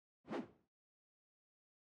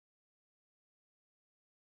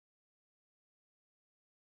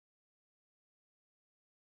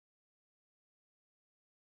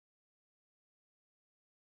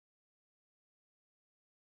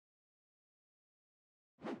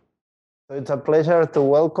So it's a pleasure to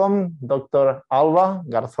welcome Dr. Alba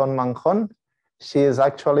Garzón-Manjón. She is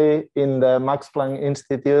actually in the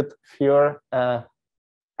Max-Planck-Institut für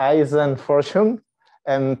Eisenforschung,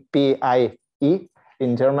 MPIE,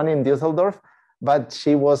 in Germany, in Düsseldorf. But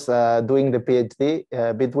she was doing the PhD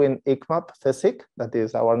between ICMAP, CSIC, that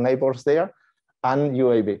is our neighbors there, and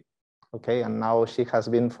UAB. Okay, and now she has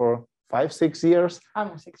been for 5-6 years.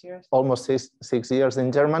 Almost 6 years. Almost six years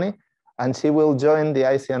in Germany. And she will join the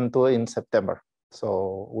ICN2 in September.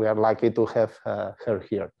 So we are lucky to have her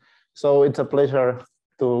here. So it's a pleasure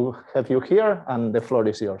to have you here, and the floor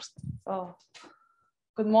is yours. So,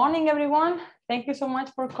 good morning, everyone. Thank you so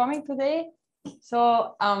much for coming today.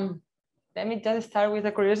 So let me just start with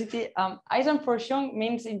a curiosity. Eisenforschung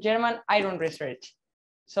means in German iron research.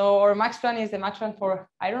 So our Max-Planck is the Max-Planck for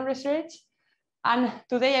iron research. And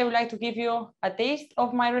today I would like to give you a taste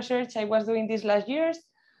of my research. I was doing this last years.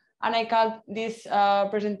 And I called this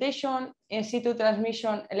presentation In-situ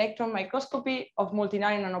transmission electron microscopy of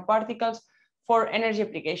multinary nanoparticles for energy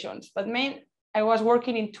applications. But I was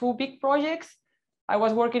working in 2 big projects. I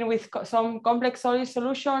was working with some complex solid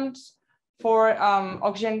solutions for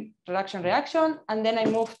oxygen reduction. And then I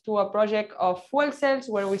moved to a project of fuel cells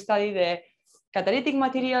where we study the catalytic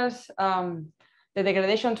materials, the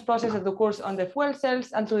degradation process that occurs on the fuel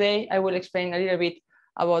cells. And today I will explain a little bit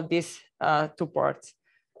about these 2 parts.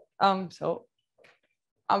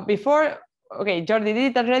 Before, okay, Jordi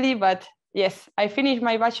did it already, but yes, I finished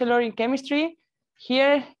my bachelor in chemistry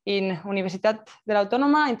here in Universitat de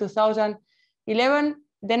l'Autònoma in 2011.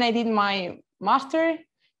 Then I did my master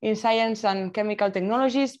in science and chemical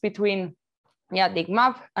technologies between the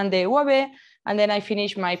ICMAP and the UAB. And then I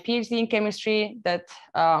finished my PhD in chemistry that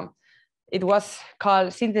it was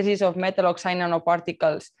called synthesis of metal oxide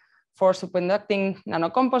nanoparticles for superconducting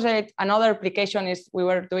nanocomposite. Another application is we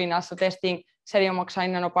were doing also testing cerium oxide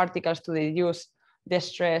nanoparticles to reduce the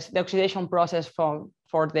stress, the oxidation process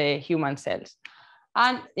for the human cells.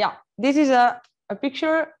 And yeah, this is a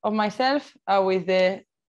picture of myself with the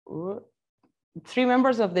 3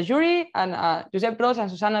 members of the jury, and Josep Ros and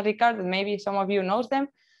Susana Ricard, and maybe some of you knows them,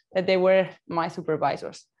 that they were my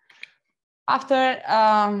supervisors. After,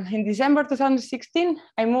 in December 2016,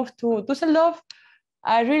 I moved to Düsseldorf.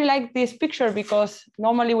 I really like this picture because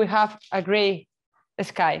normally we have a gray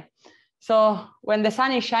sky. So when the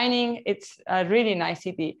sun is shining, it's a really nice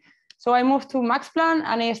city. So I moved to Max-Planck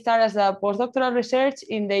and I started as a postdoctoral research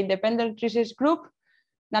in the independent research group,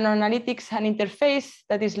 Nanoanalytics and Interface,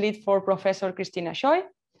 that is lead for Professor Christina Scheu.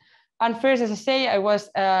 And first, as I say, I was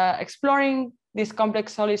exploring these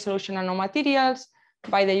complex solid solution nanomaterials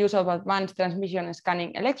by the use of advanced transmission and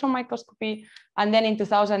scanning electron microscopy. And then in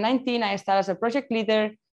 2019, I started as a project leader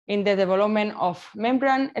in the development of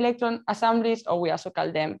membrane electron assemblies, or we also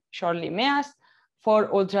call them shortly MEAs, for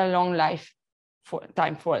ultra long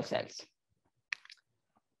lifetime fuel cells.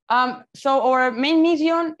 So our main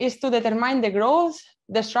mission is to determine the growth,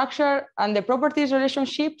 the structure, and the properties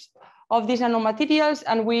relationships of these nanomaterials,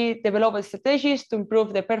 and we develop strategies to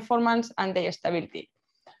improve the performance and the stability.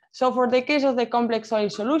 So for the case of the complex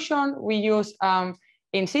solid solution, we use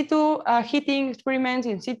in-situ heating experiments,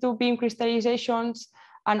 in-situ beam crystallizations,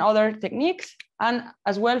 and other techniques. And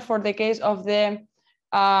as well for the case of the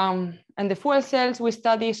fuel cells, we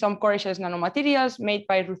study some core-shell nanomaterials made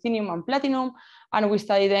by ruthenium and platinum, and we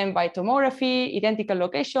study them by tomography, identical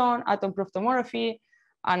location, atom-proof tomography,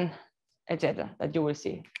 and etc. that you will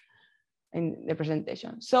see in the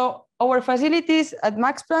presentation. So our facilities at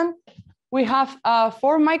Max-Planck, we have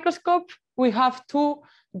 4 microscopes. We have 2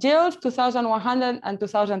 GEOs, 2100 and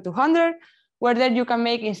 2200, where then you can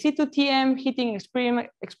make in-situ TM, heating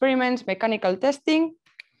experiments, mechanical testing.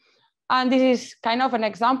 And this is kind of an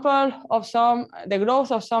example of the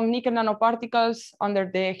growth of some nickel nanoparticles under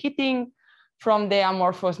the heating from the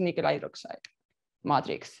amorphous nickel hydroxide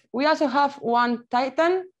matrix. We also have 1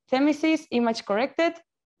 Titan Themesis image corrected.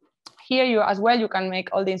 Here you as well, you can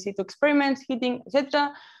make all the in-situ experiments, heating,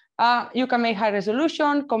 etc. You can make high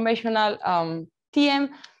resolution, conventional TM.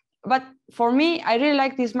 But for me, I really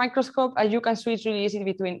like this microscope as you can switch really easily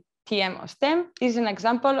between TM or STEM. This is an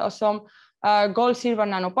example of some gold silver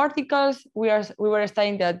nanoparticles. We were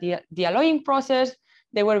studying the dealloying process.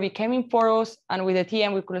 They were becoming porous, and with the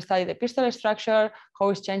TM, we could study the crystal structure, how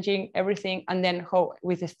it's changing everything, and then how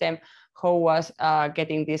with the STEM, how was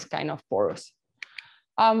getting this kind of porous.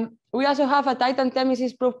 We also have a Titan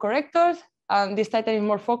Themesis proof correctors. This Titan is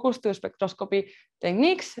more focused to spectroscopy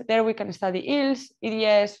techniques. There we can study EELs,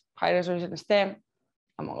 EDS, high resolution STEM,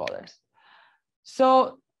 among others.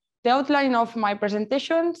 So the outline of my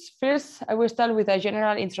presentations, first, I will start with a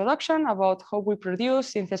general introduction about how we produce,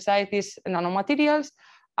 synthesize these nanomaterials,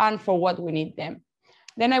 and for what we need them.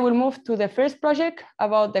 Then I will move to the first project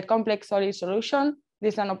about the complex solid solution,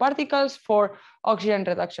 these nanoparticles for oxygen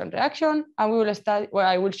reduction reaction. And we will start, well,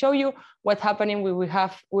 I will show you what's happening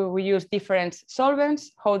when we use different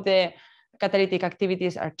solvents, how the catalytic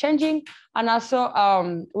activities are changing. And also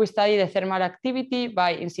we study the thermal activity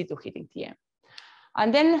by in-situ heating TM.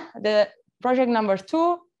 And then the project number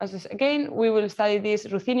 2, again, we will study these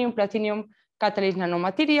ruthenium, platinum catalyst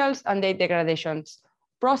nanomaterials and their degradations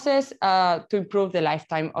process to improve the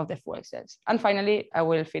lifetime of the fuel cells. And finally, I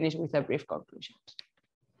will finish with a brief conclusion.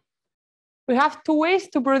 We have 2 ways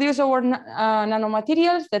to produce our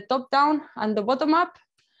nanomaterials, the top-down and the bottom-up.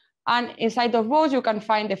 And inside of both, you can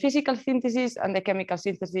find the physical synthesis and the chemical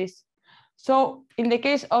synthesis. So in the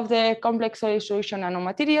case of the complex solid solution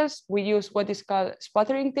nanomaterials, we use what is called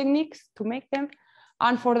sputtering techniques to make them.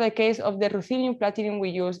 And for the case of the ruthenium platinum, we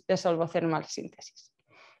use the solvothermal synthesis.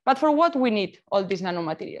 But for what we need all these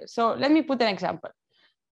nanomaterials? So let me put an example.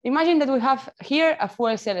 Imagine that we have here a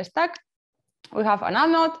fuel cell stack. We have an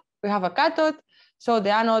anode, we have a cathode. So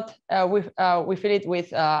the anode, we fill it with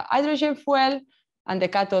hydrogen fuel and the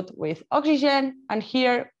cathode with oxygen. And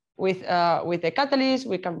here with the catalyst,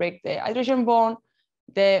 we can break the hydrogen bond.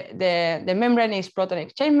 The membrane is proton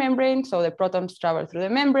exchange membrane. So the protons travel through the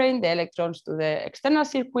membrane, the electrons to the external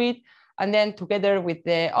circuit. And then together with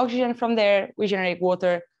the oxygen from there, we generate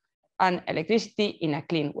water and electricity in a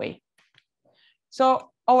clean way. So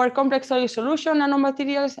our complex solid solution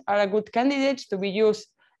nanomaterials are a good candidates to be used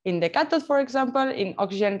in the cathode, for example, in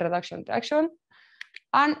oxygen reduction reaction.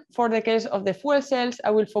 And for the case of the fuel cells, I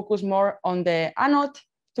will focus more on the anode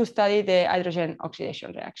to study the hydrogen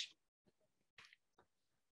oxidation reaction.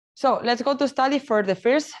 So let's go to study for the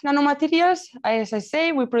first nanomaterials. As I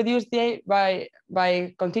say, we produce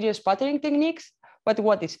by continuous sputtering techniques. But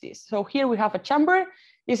what is this? So here we have a chamber.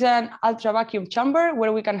 It's an ultra vacuum chamber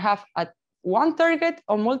where we can have one target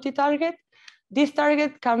or multi-target. This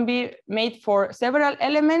target can be made for several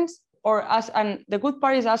elements, and the good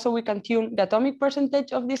part is also we can tune the atomic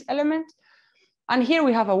percentage of these elements. And here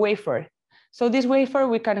we have a wafer. So this wafer,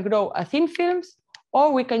 we can grow thin films,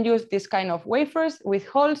 or we can use this kind of wafers with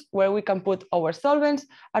holes where we can put our solvents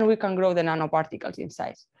and we can grow the nanoparticles in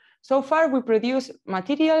size. So far, we produce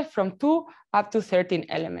material from 2 up to 13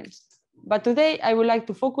 elements. But today, I would like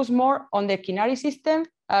to focus more on the quinary system,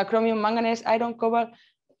 chromium, manganese, iron, cobalt,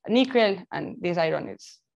 nickel, and this iron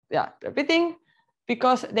is repeating,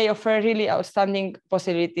 because they offer really outstanding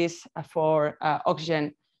possibilities for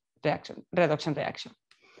oxygen reduction reaction.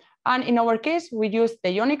 And in our case, we use the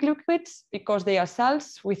ionic liquids because they are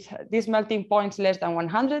salts with these melting points less than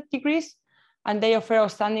 100 degrees, and they offer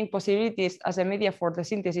outstanding possibilities as a media for the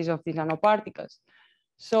synthesis of these nanoparticles.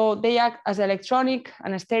 So they act as electronic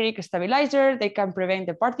and steric stabilizer. They can prevent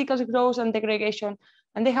the particles growth and degradation,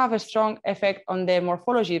 and they have a strong effect on the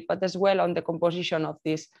morphology, but as well on the composition of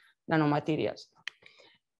these nanomaterials.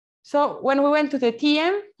 So when we went to the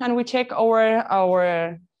TM and we check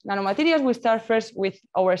our nanomaterials, we start first with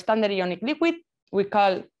our standard ionic liquid. We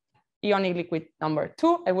call ionic liquid number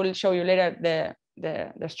 2. I will show you later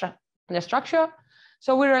the structure.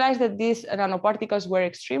 So we realized that these nanoparticles were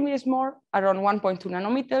extremely small, around 1.2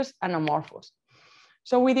 nanometers, and amorphous.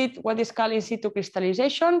 So we did what is called in-situ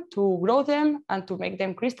crystallization to grow them and to make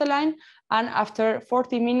them crystalline. And after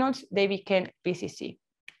 40 minutes, they became PCC.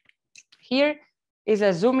 Here is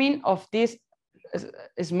a zoom in of this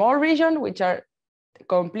small region, which are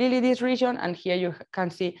completely this region. And here you can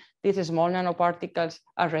see these small nanoparticles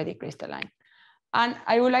already crystalline. And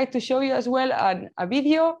I would like to show you as well a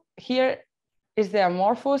video. Here is the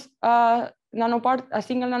amorphous a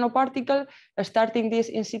single nanoparticle starting this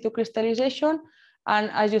in-situ crystallization. And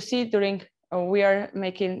as you see, we are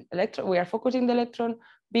focusing the electron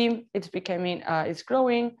beam. It's becoming, it's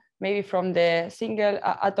growing, maybe from the single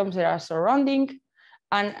atoms that are surrounding,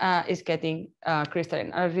 and it's getting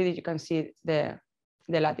crystalline. Already you can see the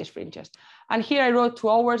lattice fringes. And here I wrote 2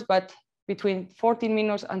 hours, but between 14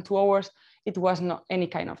 minutes and 2 hours, it was not any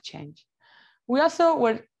kind of change. We also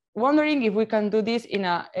were wondering if we can do this in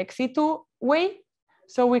an ex-situ way.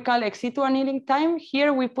 So we call ex-situ annealing time.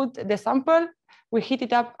 Here we put the sample, we heat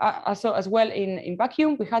it up also as well in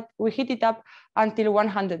vacuum. We heat it up until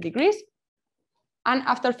 100 degrees. And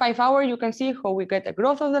after 5 hours, you can see how we get the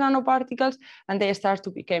growth of the nanoparticles and they start to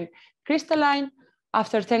become crystalline.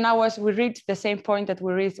 After 10 hours, we reach the same point that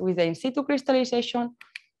we reached with the in-situ crystallization.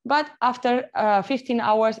 But after 15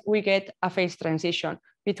 hours, we get a phase transition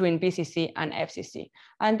between BCC and FCC.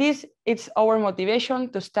 And this is our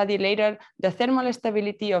motivation to study later the thermal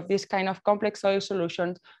stability of this kind of complex solid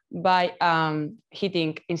solutions by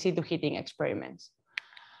in-situ heating experiments.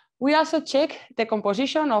 We also check the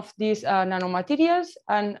composition of these nanomaterials,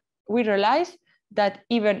 and we realize that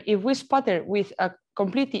even if we sputter with a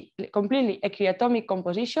completely equiatomic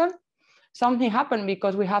composition, something happened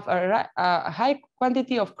because we have a high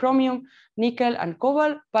quantity of chromium, nickel, and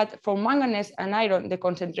cobalt, but for manganese and iron, the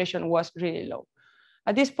concentration was really low.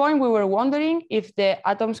 At this point, we were wondering if the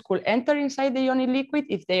atoms could enter inside the ionic liquid,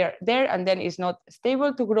 if they are there and then it's not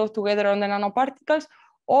stable to grow together on the nanoparticles,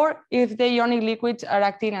 or if the ionic liquids are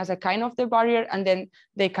acting as a kind of the barrier and then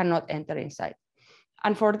they cannot enter inside.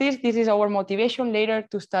 And for this is our motivation later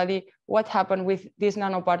to study what happened with these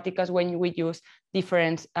nanoparticles when we use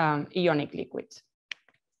different ionic liquids.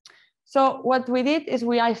 So what we did is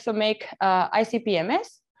we also make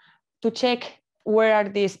ICP-MS to check where are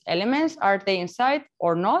these elements, are they inside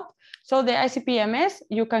or not? So the ICP-MS,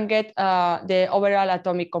 you can get the overall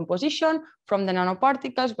atomic composition from the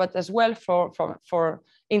nanoparticles, but as well for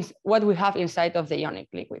what we have inside of the ionic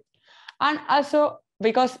liquid. And also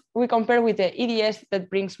because we compare with the EDS that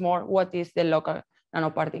brings more what is the local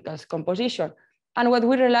nanoparticles composition. And what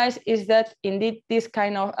we realized is that indeed this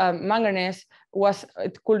kind of manganese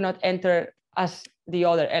it could not enter as the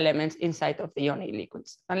other elements inside of the ionic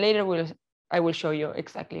liquids. And later I will show you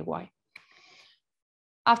exactly why.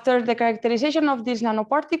 After the characterization of these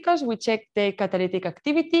nanoparticles, we checked the catalytic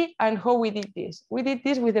activity and how we did this. We did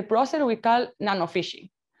this with a process we call nanofishing.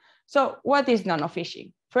 So what is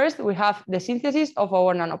nanofishing? First, we have the synthesis of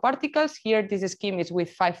our nanoparticles. Here, this scheme is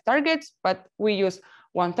with 5 targets, but we use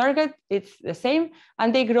 1 target, it's the same,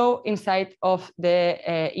 and they grow inside of the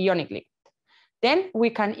ionic liquid. Then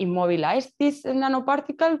we can immobilize this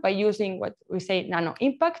nanoparticle by using what we say nano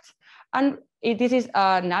impacts. And this is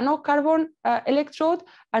a nanocarbon electrode,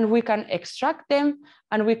 and we can extract them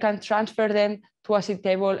and we can transfer them to a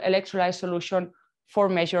suitable electrolyte solution for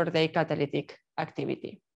measure the catalytic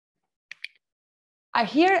activity.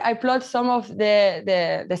 Here I plot some of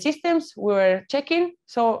the systems we were checking.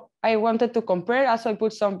 So I wanted to compare, also I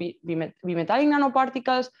put some bimetallic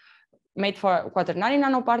nanoparticles made for quaternary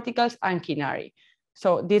nanoparticles and quinary.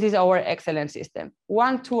 So this is our excellent system.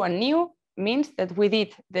 1, 2, and new means that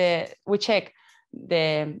we check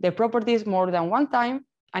the properties more than 1 time,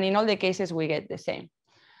 and in all the cases we get the same.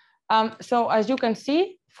 So as you can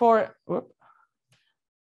see for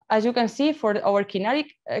our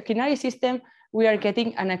quinary system, we are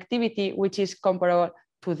getting an activity which is comparable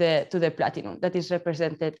to the platinum that is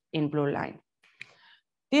represented in blue line.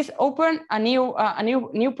 This opened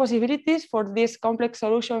new possibilities for these complex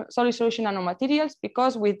solid solution nanomaterials,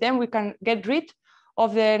 because with them we can get rid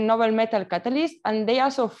of the noble metal catalyst, and they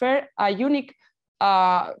also offer a unique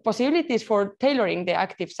possibilities for tailoring the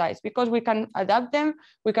active sites, because we can adapt them,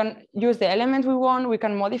 we can use the elements we want, we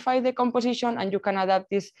can modify the composition, and you can adapt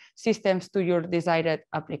these systems to your desired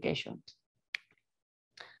applications.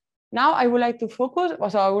 Now I would like to focus,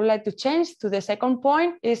 also I would like to change to the second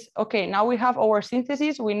point is, okay, now we have our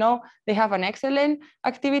synthesis, we know they have an excellent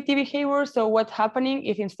activity behavior. So what's happening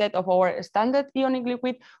if instead of our standard ionic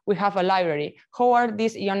liquid, we have a library? How are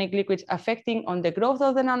these ionic liquids affecting on the growth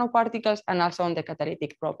of the nanoparticles and also on the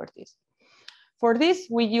catalytic properties? For this,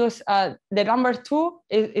 we use the number 2,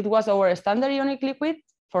 it was our standard ionic liquid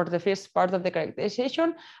for the first part of the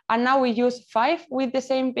characterization. And now we use 5 with the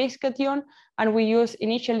same base cation, and we use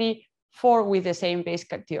initially 4 with the same base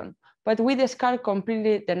cation. But we discard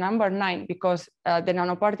completely the number 9 because the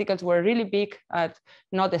nanoparticles were really big and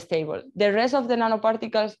not stable. The rest of the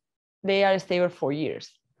nanoparticles, they are stable for years.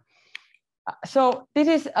 So this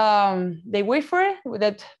is the wafer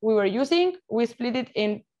that we were using. We split it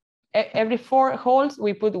in every 4 holes,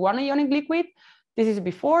 we put 1 ionic liquid. This is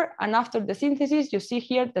before, and after the synthesis, you see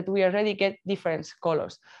here that we already get different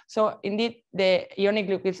colors. So indeed, the ionic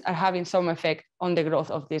liquids are having some effect on the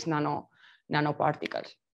growth of these nanoparticles.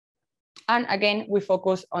 And again, we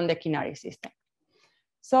focus on the quinary system.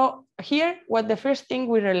 So here, what the first thing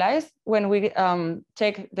we realized when we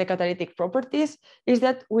check the catalytic properties is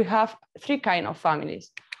that we have 3 kinds of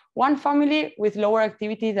families. 1 family with lower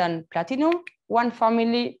activity than platinum, 1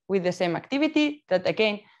 family with the same activity, that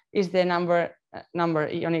again is the number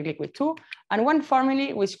ionic liquid 2, and 1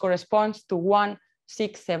 family which corresponds to 1,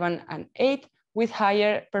 6, 7, and 8 with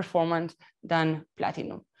higher performance than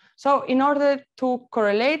platinum. So in order to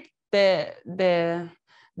correlate the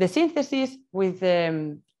synthesis with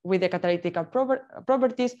the catalytic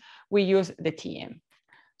properties, we use the TM.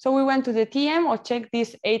 So we went to the TM or checked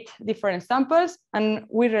these 8 different samples, and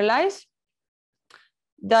we realized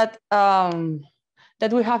that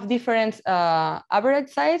that we have different average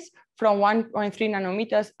size from 1.3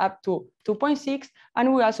 nanometers up to 2.6,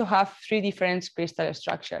 and we also have 3 different crystal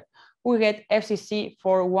structures. We get FCC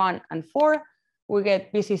for 1 and 4, we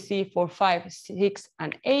get BCC for 5, 6,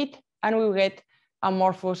 and 8, and we get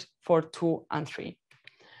amorphous for 2 and 3.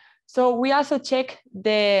 So we also check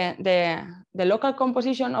the local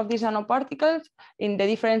composition of these nanoparticles in the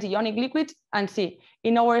different ionic liquids and see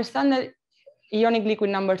in our standard ionic liquid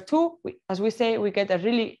number 2, as we say, we get a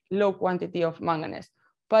really low quantity of manganese.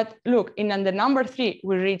 But look, in the number 3,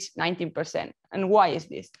 we reach 19%. And why is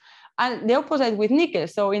this? And the opposite with nickel.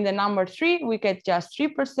 So in the number 3, we get just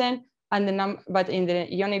 3%. But in the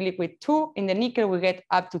ionic liquid 2, in the nickel, we get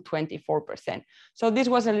up to 24%. So this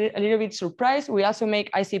was a little bit surprise. We also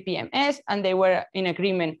make ICP-MS, and they were in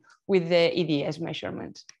agreement with the EDS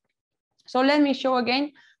measurements. So let me show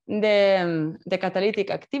again the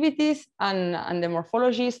catalytic activities and the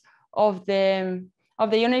morphologies of the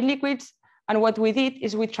ionic liquids. And what we did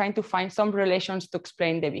is we tried to find some relations to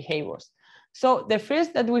explain the behaviors. So the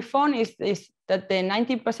first that we found is that the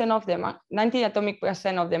 90% of the 90 atomic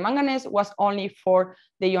percent of the manganese was only for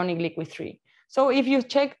the ionic liquid 3. So if you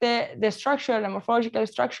check the structure, the morphological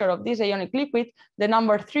structure of this ionic liquid, the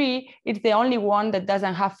number 3 is the only one that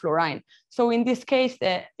doesn't have fluorine. So in this case,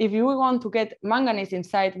 if you want to get manganese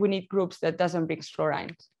inside, we need groups that doesn't bring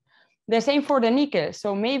fluorine. The same for the nickel.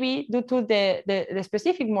 So maybe due to the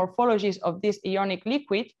specific morphologies of this ionic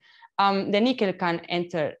liquid, the nickel can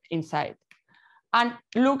enter inside. And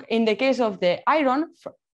look, in the case of the iron,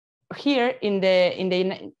 here in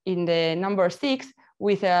the number 6,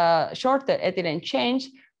 with a shorter ethylene change,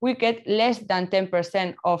 we get less than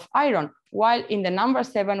 10% of iron, while in the number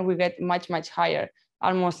 7, we get much, much higher,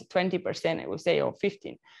 almost 20%, I would say, or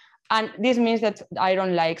 15. And this means that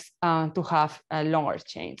iron likes to have longer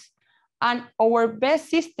chains. And our best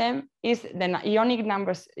system is the ionic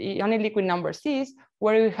liquid number 6,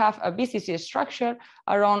 where we have a BCC structure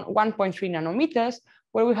around 1.3 nanometers,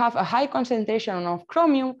 where we have a high concentration of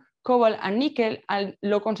chromium, cobalt, and nickel, and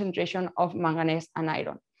low concentration of manganese and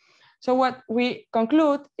iron. So what we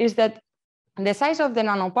conclude is that the size of the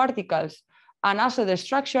nanoparticles and also the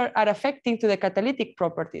structure are affecting to the catalytic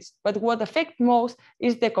properties. But what affects most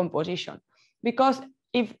is the composition, because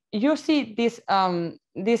if you see this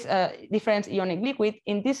different ionic liquid,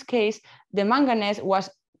 in this case, the manganese was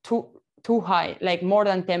too high, like more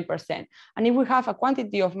than 10%. And if we have a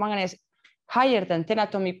quantity of manganese higher than 10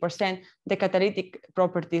 atomic percent, the catalytic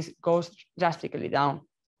properties goes drastically down.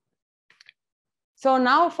 So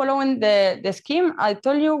now, following the scheme, I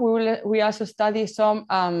told you we also study some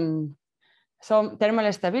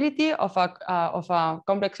thermal stability of a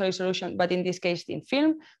complex solid solution, but in this case, thin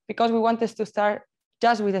film, because we wanted to start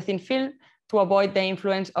just with a thin film to avoid the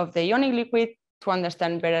influence of the ionic liquid to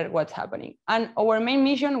understand better what's happening. And our main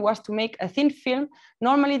mission was to make a thin film.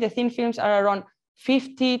 Normally, the thin films are around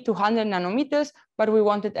 50 to 100 nanometers, but we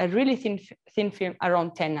wanted a really thin film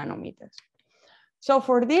around 10 nanometers. So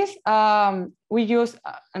for this, we use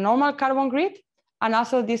a normal carbon grid and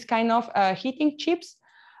also this kind of heating chips.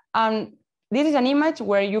 And this is an image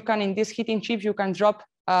where you can, in these heating chips, you can drop,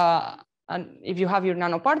 and if you have your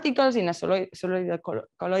nanoparticles in a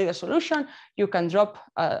colloidal solution, you can drop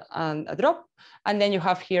a drop, and then you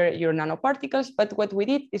have here your nanoparticles. But what we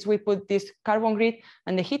did is we put this carbon grid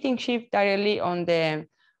and the heating chip directly on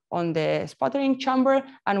the sputtering chamber,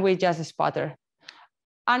 and we just sputter.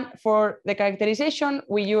 And for the characterization,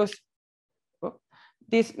 we use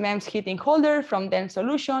this MEMS heating holder from dense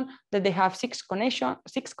solution that they have 6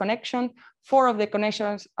 connections. 4 of the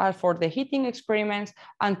connections are for the heating experiments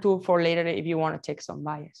and 2 for later if you want to check some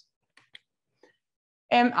bias.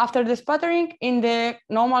 After the sputtering in the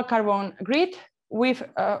normal carbon grid, we've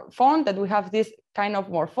found that we have this kind of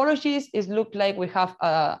morphologies. It looks like we have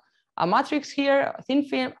a matrix here, a thin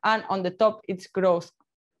film, and on the top it's gross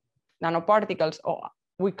nanoparticles, or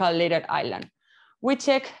we call later island. We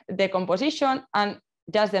check the composition, and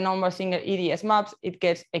just the normal single EDS maps, it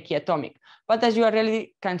gets equiatomic. But as you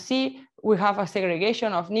already can see, we have a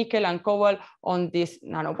segregation of nickel and cobalt on these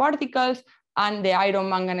nanoparticles, and the iron,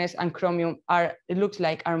 manganese, and chromium it looks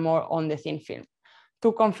like are more on the thin film.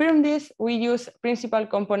 To confirm this, we use principal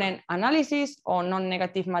component analysis or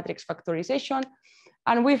non-negative matrix factorization.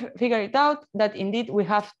 And we've figured it out that indeed we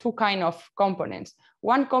have 2 kinds of components.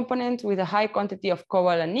 One component with a high quantity of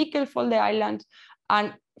cobalt and nickel for the islands,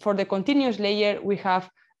 and for the continuous layer, we have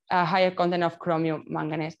a higher content of chromium,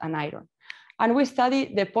 manganese, and iron. And we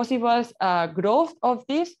study the possible growth of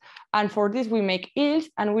this. And for this, we make yields,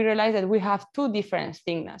 and we realize that we have 2 different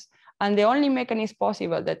thicknesses. And the only mechanism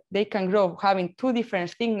possible that they can grow having 2 different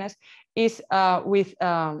thicknesses is with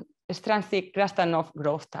Stranzik Krastanov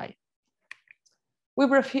growth type. We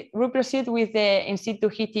proceed with the in-situ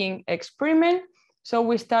heating experiment. So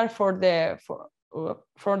we start for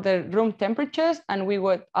for the room temperatures, and we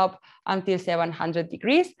went up until 700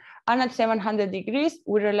 degrees. And at 700 degrees,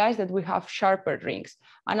 we realized that we have sharper rings,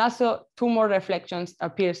 and also 2 more reflections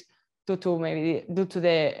appears due to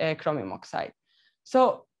the chromium oxide.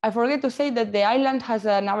 So I forget to say that the island has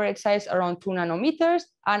an average size around 2 nanometers,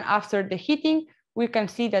 and after the heating, we can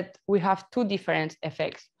see that we have 2 different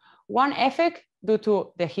effects. One effect due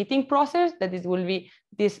to the heating process, that it will be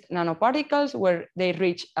these nanoparticles where they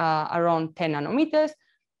reach around 10 nanometers,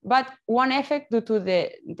 but one effect due to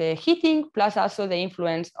the heating plus also the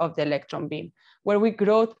influence of the electron beam, where we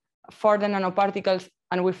grow further nanoparticles,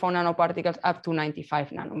 and we found nanoparticles up to 95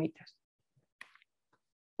 nanometers.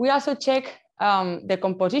 We also check the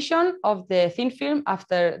composition of the thin film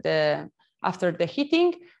after the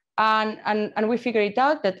heating, and we figured it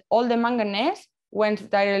out that all the manganese went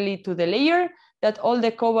directly to the layer, that all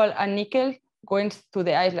the cobalt and nickel went to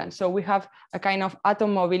the island. So we have a kind of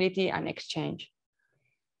atom mobility and exchange.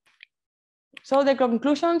 So the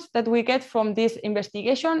conclusions that we get from this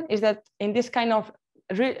investigation is that in this kind of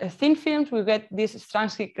thin films, we get this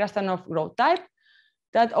Stransky-Krastanov growth type,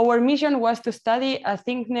 that our mission was to study a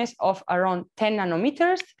thickness of around 10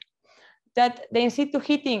 nanometers, that the in-situ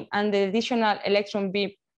heating and the additional electron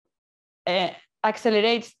beam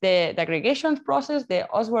accelerates the aggregation process, the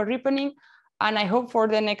Oswald ripening. And I hope for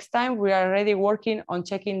the next time we are already working on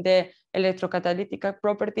checking the electrocatalytic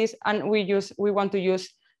properties, and we want to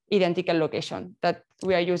use identical location that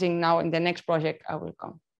we are using now in the next project I will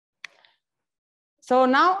come. So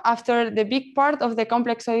now, after the big part of the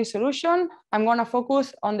complex solid solution, I'm going to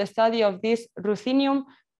focus on the study of these ruthenium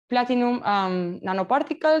platinum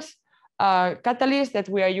nanoparticles, catalysts that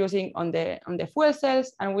we are using on the fuel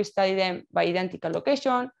cells, and we study them by identical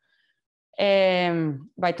location,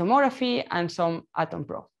 by tomography, and some atom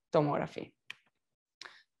probe tomography.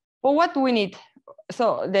 But what do we need?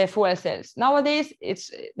 So the fuel cells. Nowadays,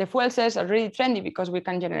 the fuel cells are really trendy because we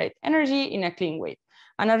can generate energy in a clean way.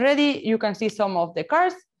 And already you can see some of the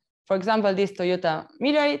cars. For example, this Toyota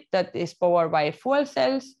Mirai that is powered by fuel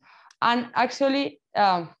cells. And actually,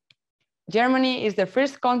 Germany is the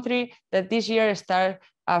first country that this year started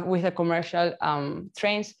with a commercial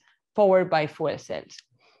trains powered by fuel cells.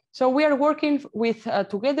 So we are working with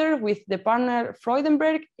together with the partner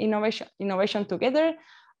Freudenberg Innovation Together,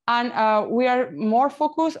 and we are more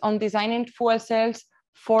focused on designing fuel cells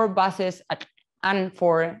for buses and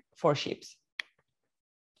for ships.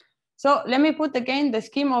 So let me put again the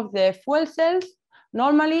scheme of the fuel cells.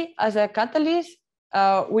 Normally, as a catalyst,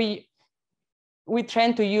 we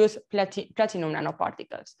tend to use platinum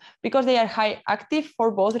nanoparticles because they are high active for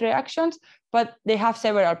both reactions, but they have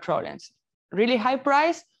several problems: really high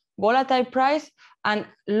price, volatile price, and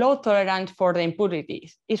low tolerance for the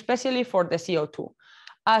impurities, especially for the CO2.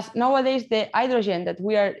 As nowadays, the hydrogen that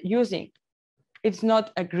we are using, it's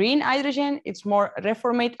not a green hydrogen, it's more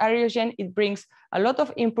reformate hydrogen. It brings a lot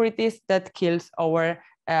of impurities that kills our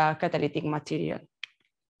catalytic material.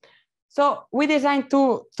 So we designed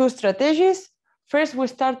two strategies. First, we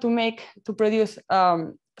start to produce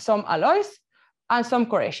some alloys and some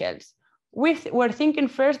core shells. We're thinking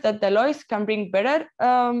first that the alloys can bring better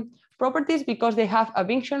properties because they have a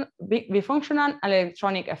bifunctional and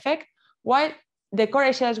electronic effect, while the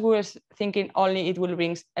core shells, we were thinking only it will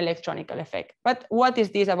bring electronic effect. But what is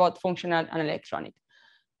this about functional and electronic?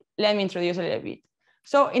 Let me introduce a little bit.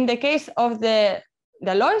 So in the case of the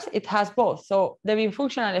alloys, it has both. So the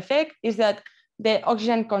bifunctional effect is that the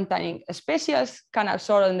oxygen-containing species can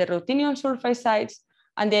absorb on the ruthenium sulfide sites,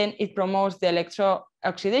 and then it promotes the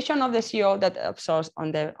electro-oxidation of the CO that absorbs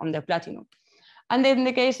on the platinum. And then in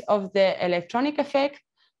the case of the electronic effect,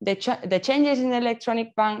 the changes in the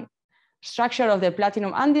electronic band structure of the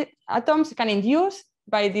platinum atoms can induce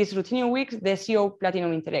by these ruthenium wicks the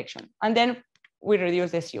CO-platinum interaction, and then we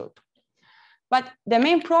reduce the CO2. But the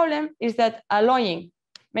main problem is that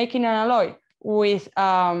making an alloy with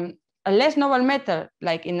a less noble metal,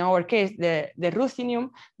 like in our case, the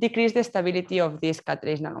ruthenium, decrease the stability of these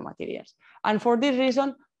catalyst nanomaterials. And for this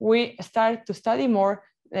reason, we start to study more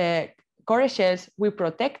core shells. We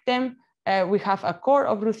protect them. We have a core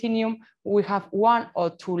of ruthenium. We have 1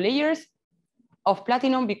 or 2 layers of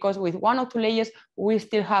platinum, because with 1 or 2 layers, we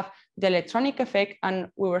still have the electronic effect, and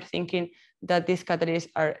we were thinking that these catalysts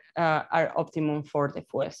are optimum for the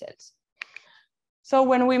fuel cells. So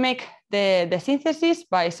when we make the synthesis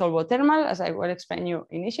by solvothermal, as I will explain you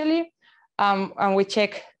initially, and we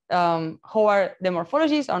check how are the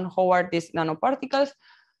morphologies and how are these nanoparticles,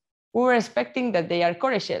 we were expecting that they are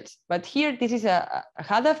core shells. But here, this is a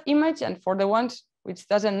HADAF image, and for the ones which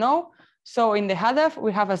doesn't know, so in the HADAF,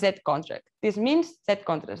 we have a Z contrast. This means Z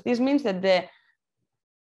contrast. This means that the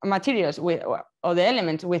materials or the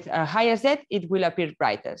elements with a higher Z, it will appear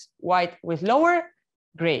brightest. White with lower,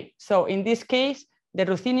 gray. So in this case, the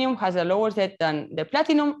ruthenium has a lower Z than the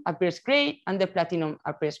platinum, appears gray, and the platinum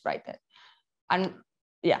appears brighter. And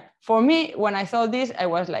yeah, for me, when I saw this, I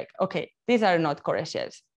was like, okay, these are not core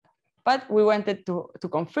shells. But we wanted to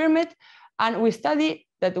confirm it, and we studied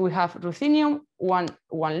that we have ruthenium, one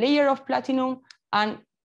layer of platinum, and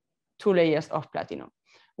 2 layers of platinum.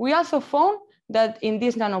 We also found that in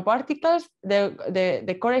these nanoparticles,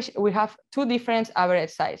 the core, we have 2 different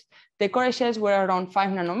average size. The core shells were around 5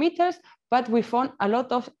 nanometers, but we found a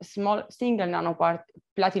lot of small single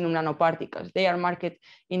platinum nanoparticles. They are marked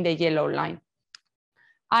in the yellow line.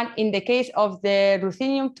 And in the case of the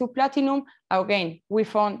ruthenium to platinum, again, we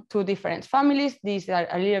found 2 different families. These are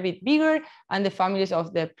a little bit bigger, and the families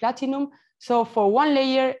of the platinum. So for 1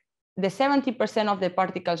 layer, the 70% of the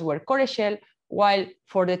particles were core shell, while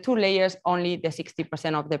for the 2 layers, only the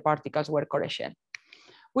 60% of the particles were core shell.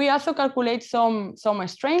 We also calculate some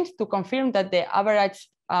strains to confirm that the average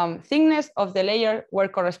thickness of the layer were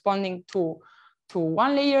corresponding to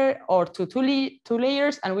 1 layer or to 2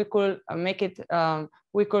 layers, and we could make it,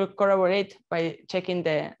 we could corroborate by checking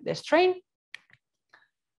the strain.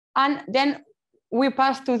 And then we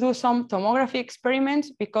passed to do some tomography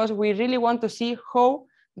experiments because we really want to see how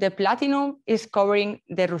the platinum is covering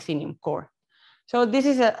the ruthenium core. So this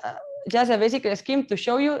is just a basic scheme to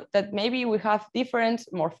show you that maybe we have different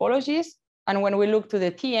morphologies, and when we look to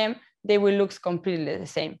the TM, they will look completely the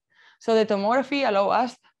same. So the tomography allows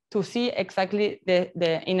us to see exactly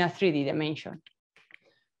in a 3D dimension.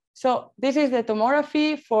 So this is the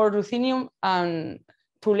tomography for ruthenium and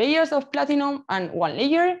 2 layers of platinum and 1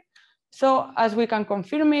 layer. So as we can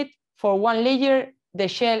confirm it, for 1 layer, the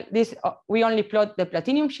shell, we only plot the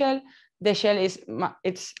platinum shell. The shell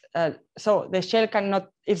so the shell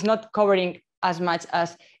it's not covering as much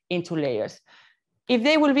as in 2 layers. If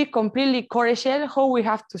they will be completely core shell, how we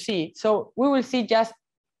have to see it? So we will see just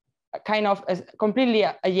kind of completely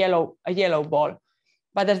a yellow ball.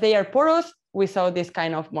 But as they are porous, we saw this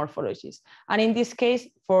kind of morphologies. And in this case,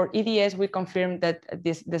 for EDS, we confirmed that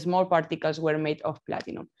the small particles were made of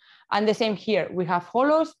platinum. And the same here, we have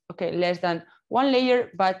hollows, okay, less than 1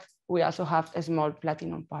 layer, but we also have small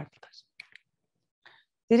platinum particles.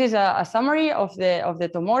 This is a summary of the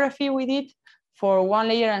tomography we did for 1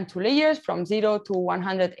 layer and 2 layers from 0 to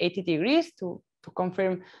 180 degrees to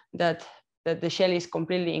confirm that the shell is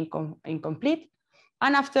completely incomplete.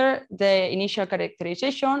 And after the initial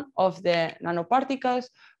characterization of the nanoparticles,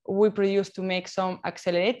 we produce to make some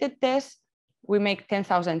accelerated tests. We make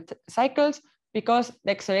 10,000 cycles because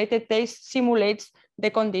the accelerated test simulates the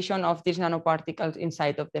condition of these nanoparticles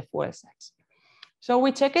inside of the fuel cells. So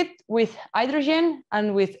we check it with hydrogen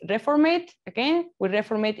and with reformate. Again, with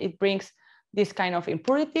reformate, it brings this kind of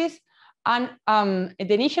impurities. And the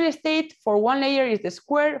initial state for 1 layer is the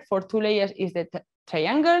square, for 2 layers is the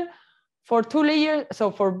triangle. For 2 layers,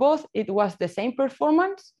 so for both, it was the same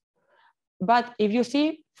performance. But if you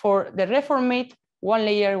see, for the reformate, 1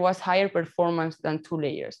 layer was higher performance than 2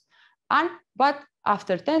 layers. But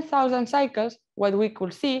after 10,000 cycles, what we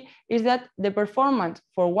could see is that the performance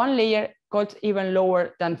for 1 layer got even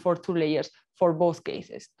lower than for 2 layers for both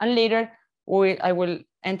cases. And later, I will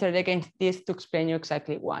enter against this to explain you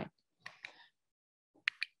exactly why.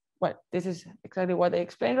 Well, this is exactly what I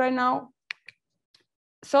explained right now.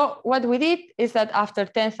 So what we did is that after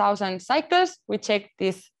 10,000 cycles, we checked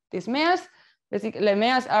these MEAs. Basically,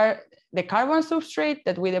 MEAs are the carbon substrate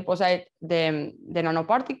that we deposit the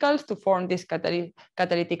nanoparticles to form this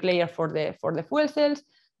catalytic layer for the fuel cells.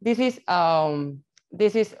 This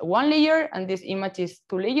is 1 layer, and this image is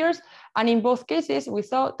 2 layers. And in both cases, we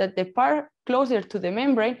saw that the part closer to the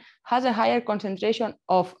membrane has a higher concentration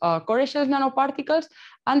of core shell nanoparticles,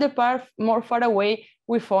 and the part more far away,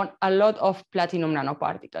 we found a lot of platinum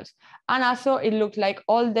nanoparticles. And also, it looked like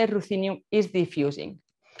all the ruthenium is diffusing.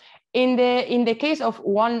 In the case of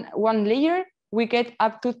one layer, we get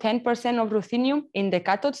up to 10% of ruthenium in the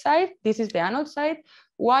cathode side. This is the anode side,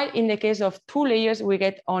 while in the case of 2 layers, we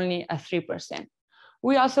get only a 3%.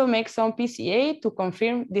 We also make some PCA to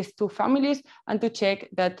confirm these 2 families and to check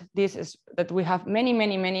that that we have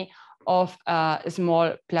many of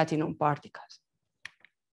small platinum particles.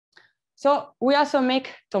 So we also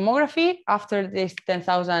make tomography after these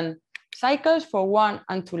 10,000 cycles for 1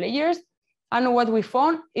 and 2 layers. And what we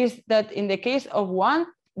found is that in the case of 1,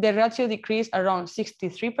 the ratio decreased around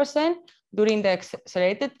 63% during the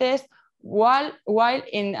accelerated test, while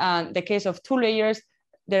in the case of 2 layers,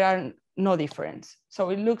 there are no difference. So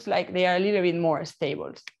it looks like they are a little bit more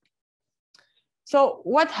stable. So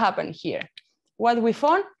what happened here? What we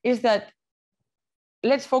found is that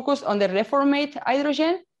let's focus on the reformate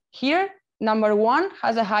hydrogen. Here, number 1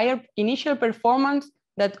 has a higher initial performance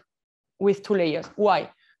than with 2 layers. Why?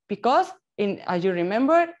 Because as you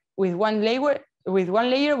remember, with one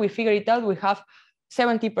layer, we figure it out, we have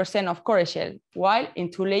 70% of core shell, while in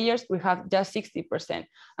 2 layers, we have just 60%.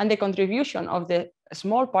 And the contribution of the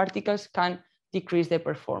small particles can decrease the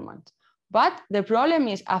performance. But the problem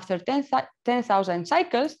is after 10,000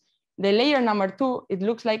 cycles, the layer number 2, it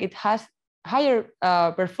looks like it has higher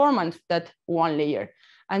performance than 1 layer.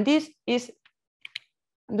 And this is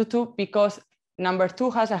due to because number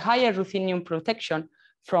 2 has a higher ruthenium protection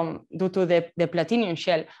due to the platinum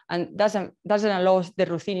shell and doesn't allow the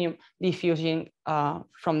ruthenium diffusing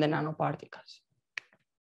from the nanoparticles.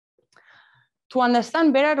 To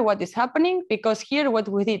understand better what is happening, because here what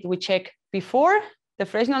we did, we check before the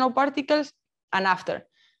fresh nanoparticles and after.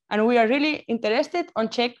 And we are really interested on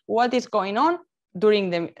check what is going on during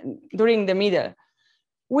the middle.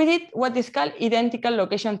 We did what is called identical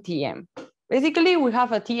location TM. Basically, we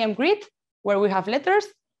have a TM grid where we have letters,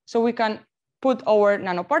 so we can put our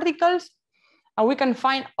nanoparticles and we can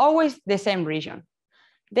find always the same region.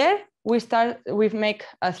 There, we make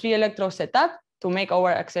a 3-electrode setup to make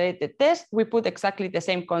our accelerated test. We put exactly the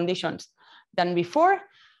same conditions than before.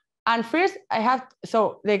 And first,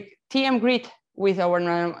 the TM grid with our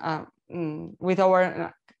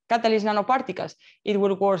catalyst nanoparticles, it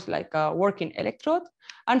will work like a working electrode.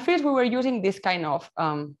 And first, we were using this kind of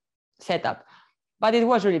setup, but it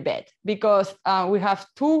was really bad because we have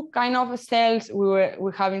 2 kind of cells.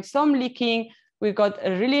 We're having some leaking. We got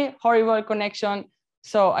a really horrible connection.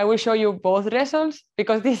 So I will show you both results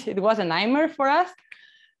because it was a nightmare for us.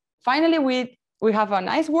 Finally, we have a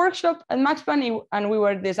nice workshop at Max-Planck, and we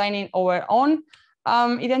were designing our own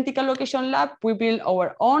identical location lab. We built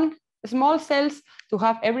our own small cells to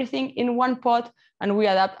have everything in one pot, and we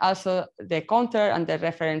adapt also the counter and the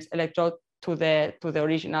reference electrode to the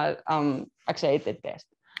original accelerated test.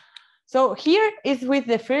 So here is with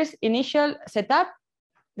the first initial setup.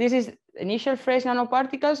 This is initial fresh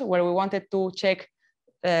nanoparticles where we wanted to check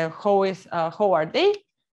how are they,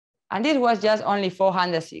 and this was just only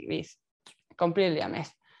 400 degrees, completely a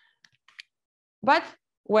mess. But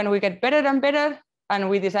when we get better and better, and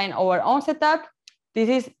we design our own setup, this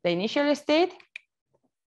is the initial state.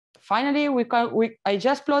 Finally, I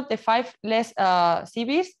just plot the 5 less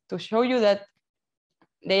CVs to show you that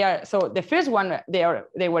they are. So the first one,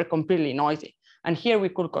 they were completely noisy, and here we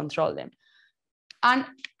could control them. And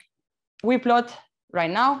we plot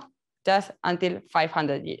right now just until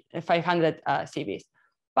 500 CVs,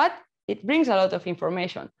 but it brings a lot of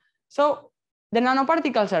information. So the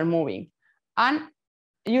nanoparticles are moving, and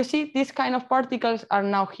you see these kind of particles are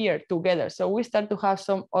now here together. So we start to have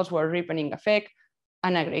some Oswald-Ripening effect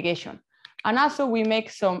and aggregation. And also we make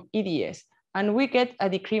some EDS, and we get a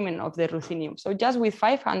decrement of the ruthenium. So just with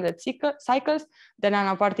 500 cycles, the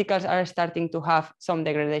nanoparticles are starting to have some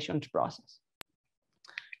degradation process.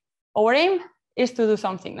 Our aim is to do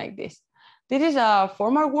something like this. This is a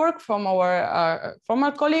former work from our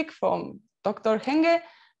former colleague from Dr. Henge.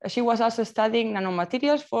 She was also studying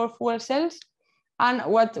nanomaterials for fuel cells. And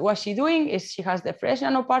what was she doing is she has the fresh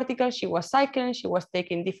nanoparticles, she was cycling, she was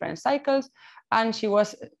taking different cycles, and she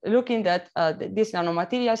was looking that these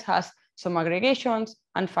nanomaterials has some aggregations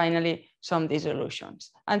and finally some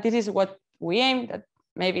dissolutions. And this is what we aim that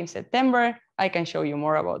maybe in September, I can show you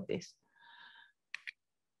more about this.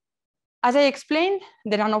 As I explained,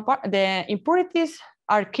 the impurities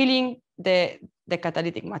are killing the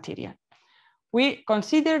catalytic material. We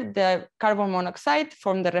consider the carbon monoxide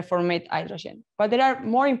from the reformate hydrogen, but there are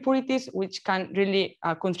more impurities which can really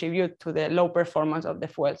contribute to the low performance of the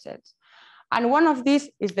fuel cells. And one of these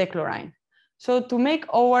is the chlorine. So to make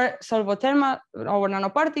our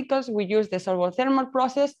nanoparticles, we use the solvothermal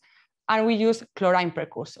process, and we use chlorine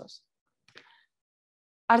precursors.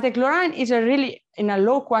 As the chlorine is really in a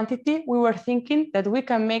low quantity, we were thinking that we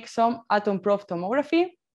can make some atom probe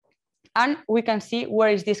tomography, and we can see where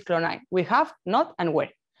is this chlorine. We have not and where.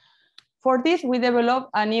 For this, we developed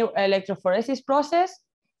a new electrophoresis process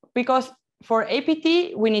because for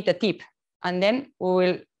APT, we need a tip, and then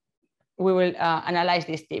we will analyze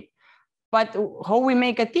this tip. But how we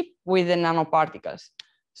make a tip with the nanoparticles?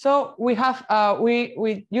 So we have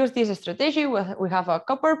we use this strategy. We have a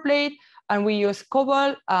copper plate, and we use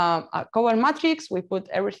cobalt, a cobalt matrix. We put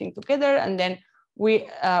everything together, and then we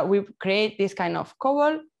create this kind of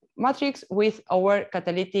cobalt matrix with our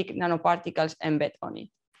catalytic nanoparticles embed on it.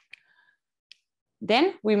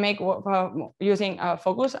 Then we make, using a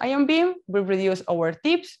focus ion beam, we produce our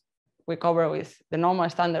tips. We cover with the normal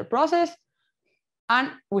standard process.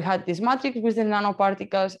 And we had this matrix with the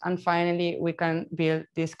nanoparticles, and finally we can build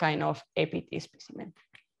this kind of APT specimen.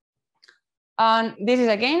 And this is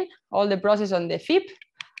again all the process on the FIP.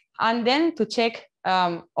 And then to check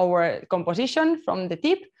our composition from the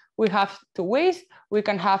tip, we have two ways. We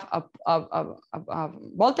can have a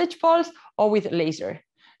voltage pulse or with laser.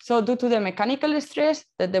 So due to the mechanical stress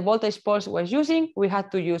that the voltage pulse was using, we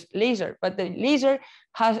had to use laser. But the laser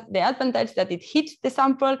has the advantage that it hits the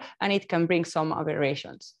sample and it can bring some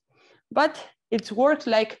aberrations. But it works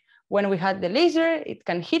like when we had the laser, it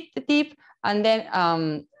can hit the tip, and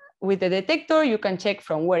then with the detector, you can check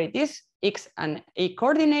from where it is, X and Y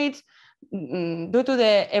coordinates. Due to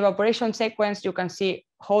the evaporation sequence, you can see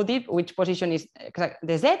how deep, which position is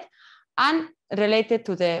the Z, and related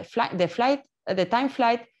to the time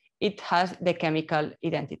flight, it has the chemical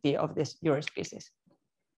identity of your species.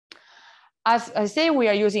 As I say, we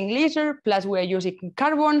are using laser, plus we are using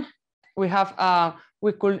carbon. We have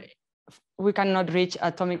we cannot reach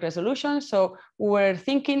atomic resolution, so we were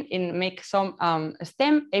thinking in make some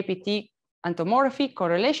STEM APT entomography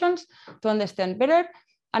correlations to understand better.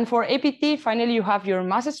 And for APT, finally, you have your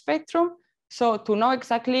mass spectrum. So to know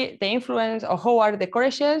exactly the influence of how are the core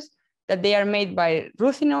shells, that they are made by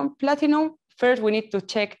ruthenium, platinum. First, we need to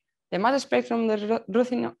check the mass spectrum, the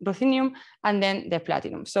ruthenium, and then the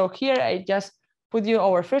platinum. So here I just put you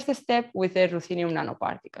our first step with the ruthenium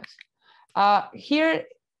nanoparticles. Here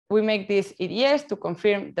we make this EDS to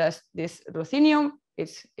confirm that this ruthenium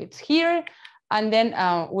it's here, and then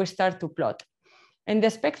we start to plot. In the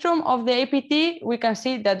spectrum of the APT, we can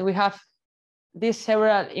see that we have these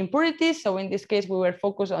several impurities. So in this case, we were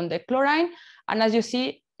focused on the chlorine, and as you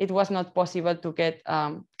see, it was not possible to get.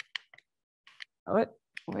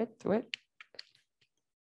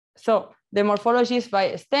 So the morphologies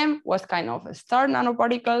by STEM was kind of star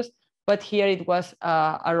nanoparticles, but here it was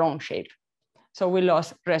a wrong shape. So we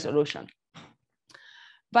lost resolution.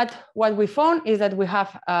 But what we found is that we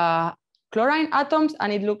have chlorine atoms,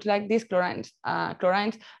 and it looks like these ions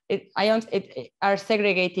are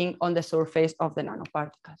segregating on the surface of the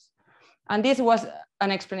nanoparticles. And this was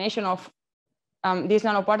an explanation of these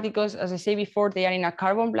nanoparticles. As I say before, they are in a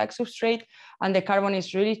carbon black substrate, and the carbon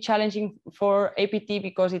is really challenging for APT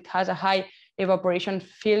because it has a high evaporation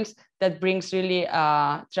fields that brings really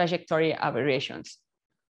trajectory aberrations.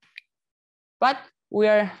 But we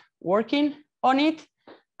are working on it,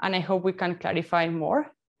 and I hope we can clarify more.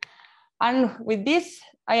 And with this,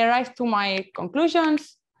 I arrived to my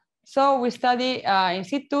conclusions. So we study in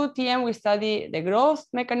situ TM, we study the growth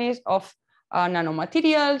mechanism of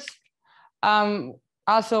nanomaterials.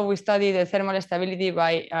 Also, we study the thermal stability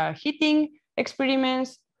by heating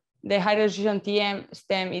experiments. The high resolution TM,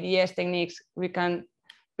 STEM, EDS techniques, we can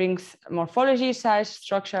bring morphology, size,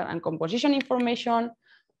 structure, and composition information.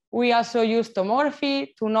 We also use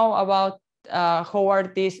tomography to know about how are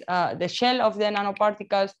these, the shell of the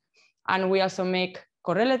nanoparticles. And we also make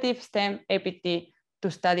correlative STEM APT to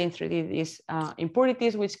study in 3D these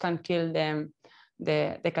impurities, which can kill them,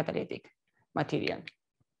 the catalytic material.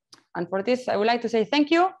 And for this, I would like to say thank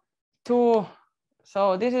you to,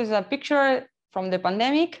 so this is a picture from the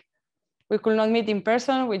pandemic. We could not meet in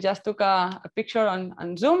person. We just took a picture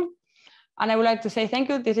on Zoom. And I would like to say thank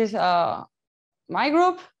you. This is my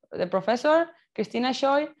group, the professor, Christina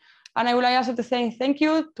Schoy. And I would like also to say thank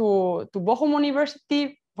you to Bochum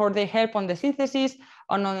University for the help on the synthesis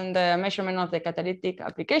and on the measurement of the catalytic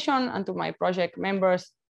application, and to my project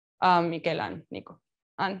members, Mikel and Nico.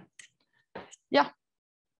 And yeah.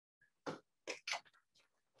 Thank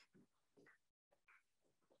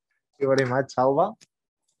you very much, Alba.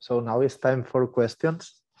 So now it's time for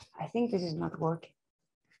questions. I think this is not working.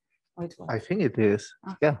 Oh, it's working. I think it is.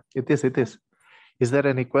 Ah. Yeah, it is. It is. Is there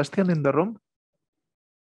any question in the room?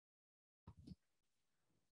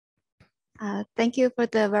 Thank you for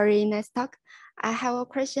the very nice talk. I have a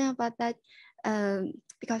question about that.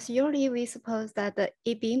 Because usually we suppose that the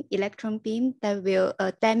E-beam, electron beam, that will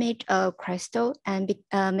damage a crystal and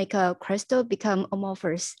make a crystal become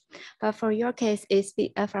amorphous. But for your case, it's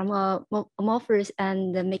from a amorphous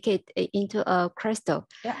and make it into a crystal.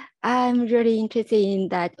 Yeah. I'm really interested in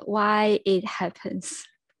that, why it happens.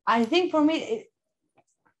 I think for me,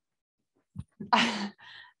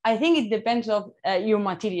 I think it depends of your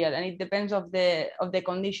material, and it depends of the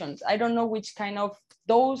conditions. I don't know which kind of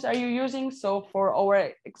dose are you using. So for our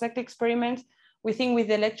exact experiments, we think with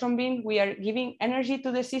the electron beam, we are giving energy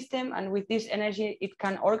to the system, and with this energy, it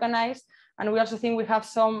can organize. And we also think we have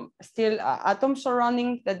some still atoms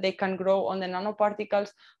surrounding that they can grow on the nanoparticles,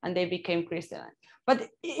 and they became crystalline. But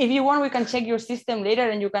if you want, we can check your system later,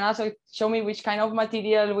 and you can also show me which kind of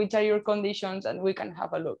material, which are your conditions, and we can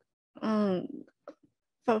have a look.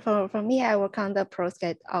 For me, I work on the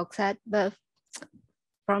perovskite oxide, but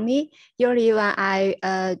for me, usually when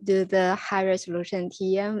I do the high resolution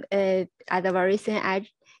TM at the very thin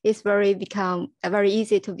edge, it's very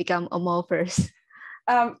easy to become amorphous.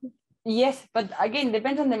 Yes, but again,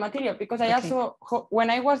 depends on the material, because I also, when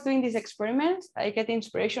I was doing these experiments, I get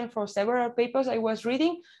inspiration for several papers I was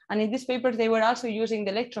reading. And in these papers, they were also using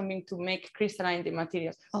the electron beam to make crystalline the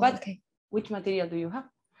materials. But which material do you have?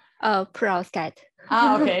 Perovskite.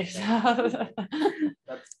 Okay.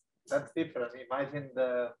 That's different. Imagine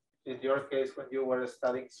in your case, when you were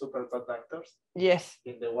studying superconductors. Yes.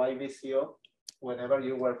 In the YVCO, whenever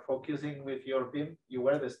you were focusing with your beam, you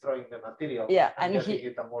were destroying the material. Yeah, and getting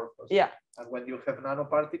it amorphous. Yeah. And when you have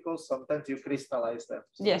nanoparticles, sometimes you crystallize them.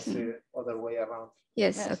 So yes. It's the other way around.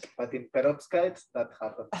 Yes. Yes. Okay. But in perovskites, that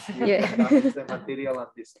happens. You Yeah. damage the material and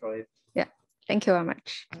destroy it. Yeah. Thank you very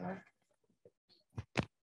much.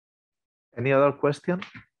 Any other question?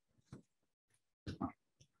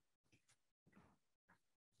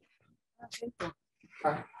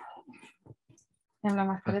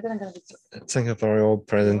 Thank you for your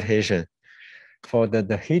presentation. For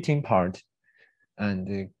the heating part,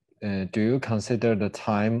 and do you consider the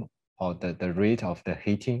time or the rate of the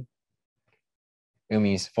heating? It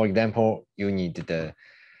means, for example, you need the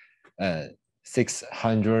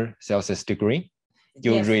 600 Celsius degree.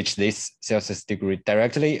 You Yes. reach this Celsius degree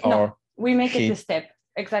directly, or no, we make it a step.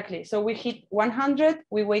 Exactly. So we hit 100,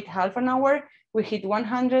 we wait half an hour. We hit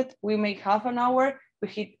 100, we make half an hour. We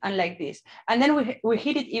hit, and like this. And then we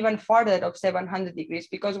hit it even farther of 700 degrees,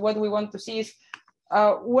 because what we want to see is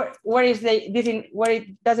where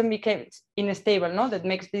it doesn't become unstable, no? That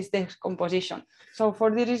makes this decomposition. So for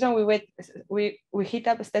this reason, we heat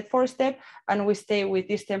up step for step, and we stay with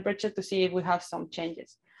this temperature to see if we have some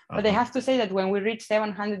changes. But I have to say that when we reach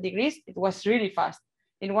 700 degrees, it was really fast.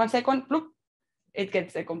 In 1 second, bloop, it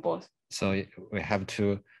gets decomposed. So we have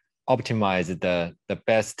to optimize the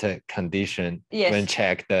best condition when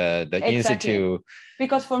check the in-situ.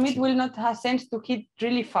 Because for me, it will not have sense to heat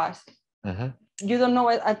really fast. You don't know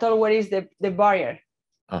at all where is the barrier.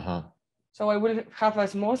 So I will have a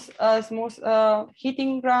smooth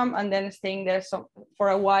heating gram, and then staying there for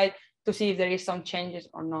a while to see if there is some changes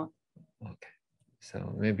or not. Okay,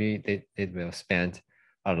 so maybe it will spend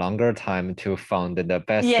a longer time to find the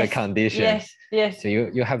best condition. Yes. So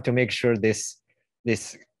you have to make sure this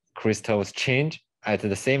crystals change. At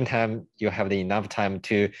the same time, you have enough time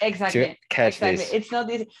to catch this. It's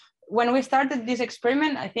not easy. When we started this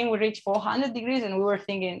experiment, I think we reached 400 degrees, and we were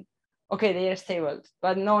thinking, okay, they are stable.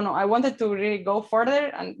 But no, I wanted to really go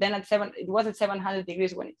further, and then it was at 700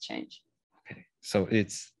 degrees when it changed. Okay, so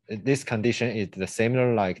this condition is the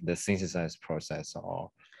similar like the synthesize process,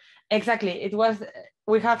 or? Exactly. It was,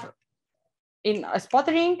 we have in a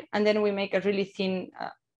sputtering, and then we make a really thin,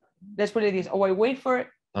 let's put it this, our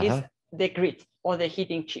wafer is the grid or the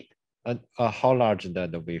heating chip. How large is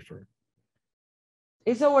the wafer?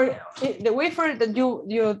 It's the wafer that you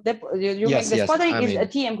make the sputtering is a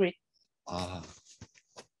TM grid.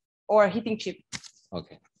 Or a heating chip.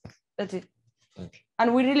 Okay. That's it. Okay.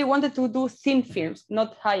 And we really wanted to do thin films,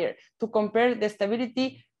 not higher, to compare the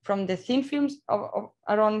stability from the thin films of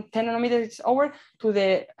around 10 nanometers over to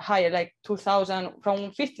the higher, like 2000,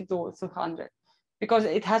 from 50 to 200, because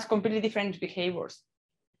it has completely different behaviors.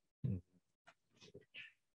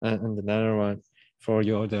 And another one for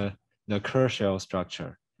the Kershaw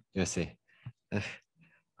structure, you see.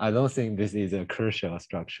 I don't think this is a Kershaw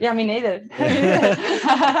structure. Yeah, me neither.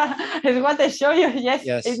 It's what I show you.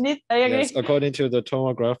 Yes, it needs, I agree. Yes, according to the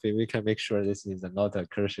tomography, we can make sure this is not a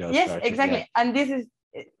Kershaw structure. Yes, exactly. Yeah.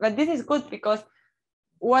 And this is good, because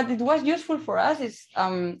what it was useful for us is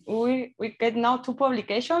we get now 2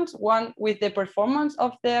 publications, one with the performance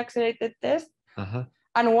of the accelerated test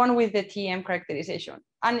and one with the TM characterization.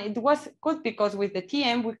 And it was good because with the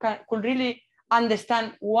TM, we could really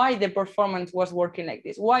understand why the performance was working like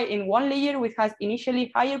this. Why in one layer we had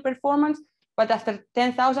initially higher performance, but after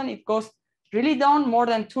 10,000, it goes really down more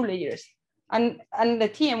than 2 layers. And the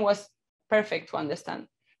TM was perfect to understand.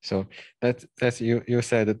 So that's you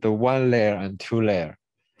said the 1 layer and 2 layer.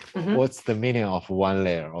 What's the meaning of 1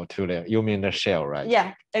 layer or 2 layer? You mean the shell, right?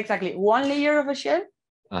 Yeah, exactly. 1 layer of a shell.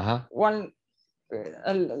 One.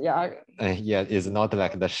 Yeah, it's not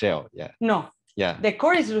like the shell. Yeah. No. Yeah. The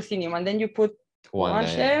core is ruthenium, and then you put one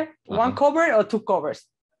shell, 1 cover or 2 covers.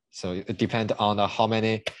 So it depends on how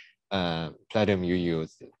many platinum you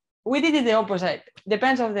use. We did it the opposite.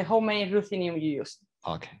 Depends on how many ruthenium you use.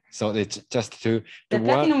 Okay. So it's just to the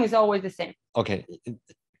platinum is always the same. Okay.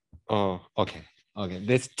 Oh, okay. Okay.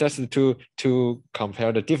 This just to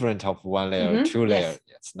compare the difference of 1 layer, 2 layer.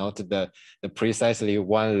 Yes. layers, not the precisely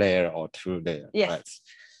one layer or two layer. Yes. Right?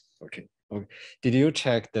 Okay. Okay. Did you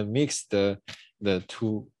check the mix the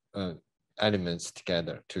two elements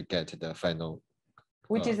together to get the final?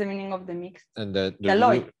 Which is the meaning of the mix? And the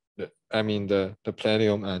alloy. I mean the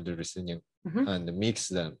palladium and the ruthenium, Mhm. and mix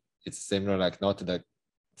them. It's similar, like not the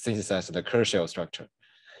synthesize the Kershell structure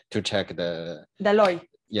to check the alloy.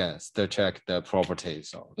 Yes, to check the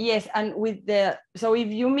properties. Yes, and with the, so if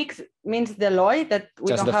you mix means the alloy that we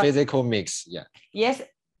just don't the have, physical mix. Yeah. Yes,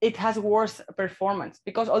 it has worse performance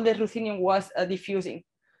because all the ruthenium was diffusing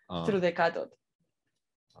through the cathode.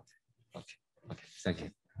 Okay. Okay. Thank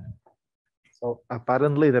you. So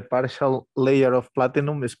apparently the partial layer of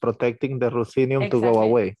platinum is protecting the ruthenium to go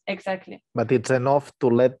away. Exactly. But it's enough to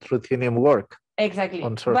let ruthenium work. Exactly.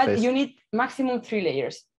 On surface. But you need maximum 3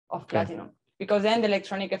 layers of platinum because then the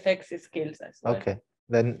electronic effects is kills us. Well. Okay.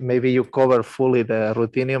 Then maybe you cover fully the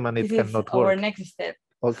ruthenium and it cannot work. Our next step.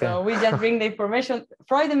 Okay. So we just bring the information.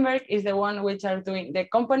 Freudenberg is the one which are doing the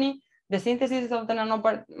company, the synthesis of the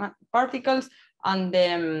nanoparticles,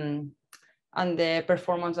 and the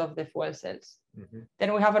performance of the fuel cells. Mm-hmm.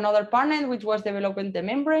 Then we have another partner which was developing the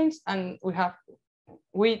membranes, and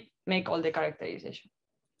we make all the characterization.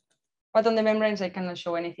 But on the membranes, I cannot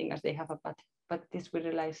show anything as they have a patent. But this we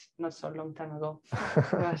realized not so long time ago.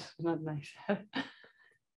 It was not nice.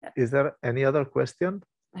 Is there any other question?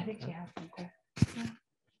 I think she has some question.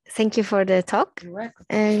 Thank you for the talk. You're welcome.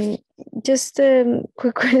 And just a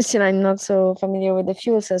quick question. I'm not so familiar with the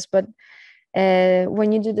fuel cells, but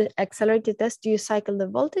when you do the accelerated test, do you cycle the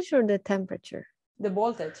voltage or the temperature? The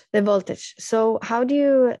voltage. The voltage. So how do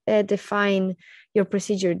you define your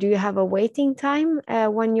procedure? Do you have a waiting time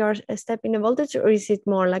when you're stepping the voltage, or is it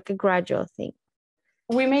more like a gradual thing?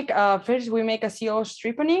 We make first we make a CO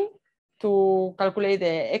stripping to calculate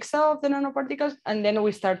the extra of the nanoparticles, and then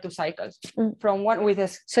we start to cycle from one with a.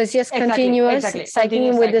 So it's just continuous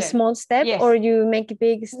cycling with a small step, yes. Or you make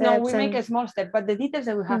big steps? No, we make a small step, but the details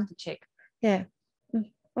that we have to check. Yeah.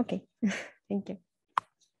 Okay. Thank you.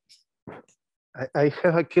 I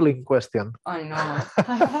have a killing question. I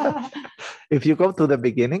know. If you go to the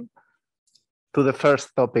beginning, to the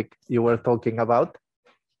first topic you were talking about,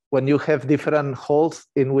 when you have different holes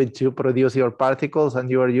in which you produce your particles and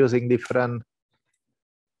you are using different,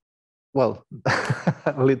 well,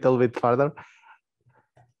 a little bit further,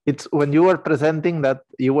 it's when you were presenting that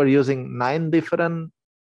you were using 9 different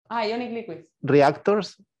ionic liquids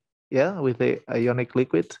reactors, yeah, with the ionic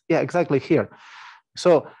liquids. Yeah, exactly here.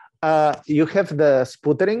 So you have the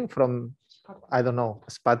sputtering from, I don't know,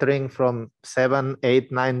 sputtering from 7,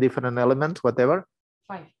 8, 9 different elements, whatever.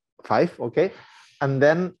 5, okay. And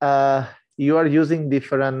then you are using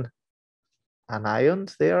different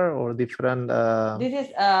anions there or different. This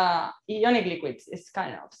is ionic liquids. It's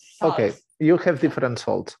kind of salts. Okay, you have different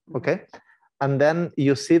salts. Okay, and then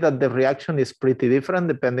you see that the reaction is pretty different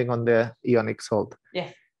depending on the ionic salt.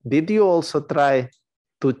 Yes. Did you also try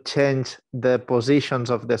to change the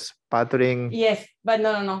positions of the sputtering? Yes, but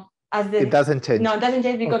no. It doesn't change. No, it doesn't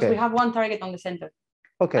change because we have one target on the center.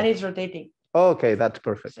 Okay. And it's rotating. Okay, that's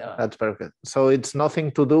perfect. So, that's perfect. So it's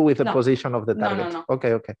nothing to do with the position of the target. No.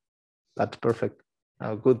 Okay. That's perfect.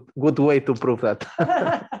 Good way to prove that.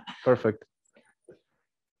 Perfect.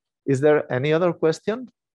 Is there any other question?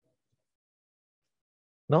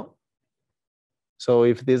 No? So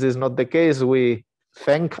if this is not the case, we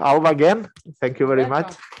thank Alba again. Thank you very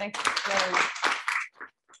much. Thank you very much.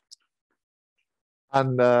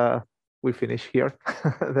 And we finish here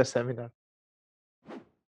the seminar.